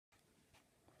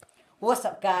What's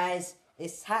up, guys?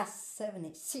 It's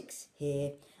Has786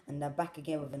 here, and I'm back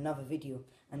again with another video.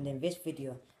 And in this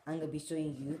video, I'm gonna be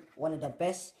showing you one of the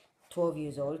best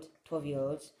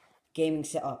 12-year-olds gaming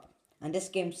setup. And this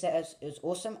game setup is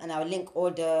awesome, and I'll link all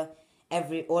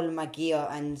of my gear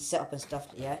and setup and stuff,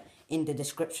 yeah, in the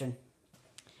description.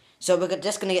 So we're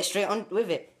just gonna get straight on with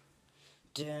it.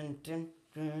 Dun, dun,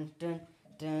 dun, dun,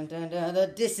 dun, dun, dun,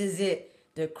 dun. This is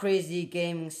it, the crazy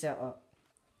gaming setup.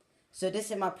 So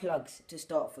this is my plugs to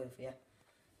start with, yeah.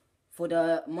 For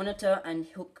the monitor and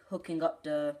hooking up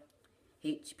the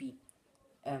HP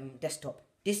desktop.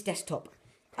 This desktop,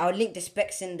 I'll link the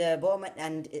specs in the bottom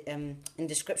and in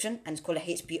description, and it's called a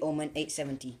HP Omen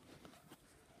 870.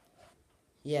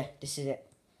 Yeah, this is it.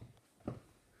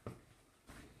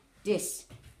 This,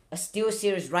 a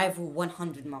Steelseries Rival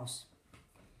 100 mouse.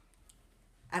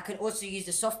 I can also use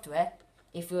the software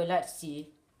if you would like to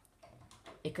see.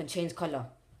 It can change color.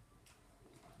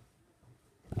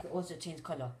 You can also change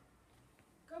color.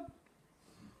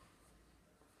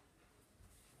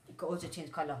 You can also change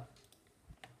color.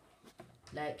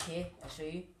 Like here, I'll show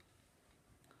you.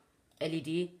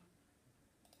 LED.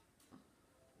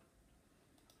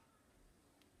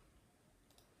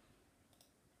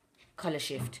 Color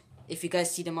shift. If you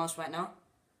guys see the mouse right now,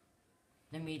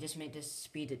 let me just make this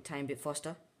speed a tiny bit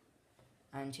faster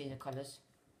and change the colors.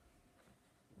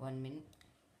 1 minute.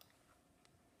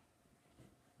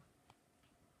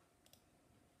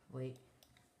 Wait,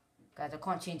 guys, I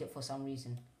can't change it for some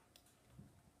reason.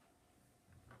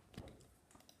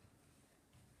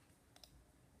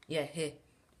 Yeah, here.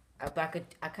 I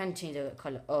can change the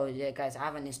color. Oh yeah, guys, I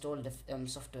haven't installed the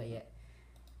software yet.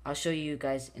 I'll show you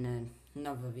guys in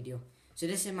another video. So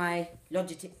this is my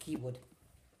Logitech keyboard,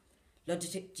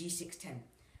 Logitech G610,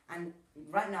 and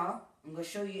right now I'm gonna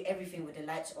show you everything with the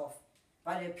lights off.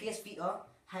 By the way, PS Vita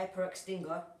HyperX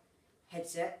Stinger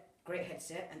headset, great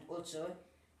headset, and also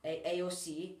a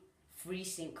AOC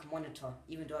FreeSync monitor,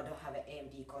 even though I don't have an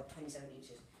AMD card, 27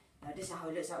 inches. Now this is how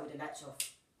it looks like with the lights off.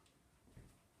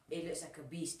 It looks like a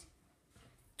beast.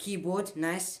 Keyboard,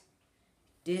 nice.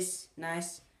 This,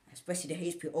 nice. Especially the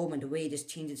HP Omen, the way it just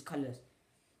changes colors.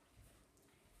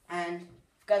 And if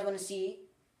you guys want to see,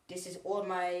 this is all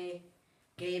my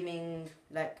gaming,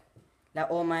 like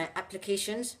all my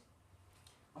applications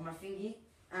on my thingy.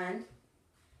 And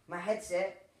my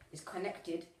headset is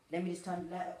connected. Let me just turn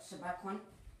the lights back on.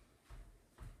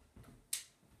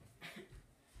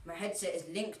 My headset is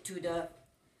linked to the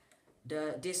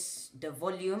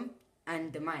volume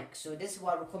and the mic. So this is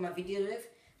what I record my videos with.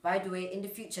 By the way, in the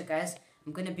future, guys,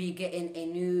 I'm gonna be getting a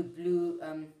new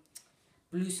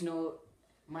blue snow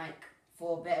mic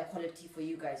for better quality for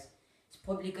you guys. It's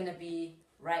probably gonna be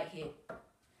right here.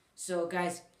 So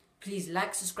guys, please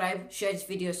like, subscribe, share this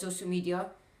video on social media,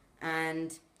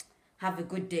 and have a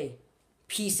good day.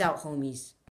 Peace out, homies.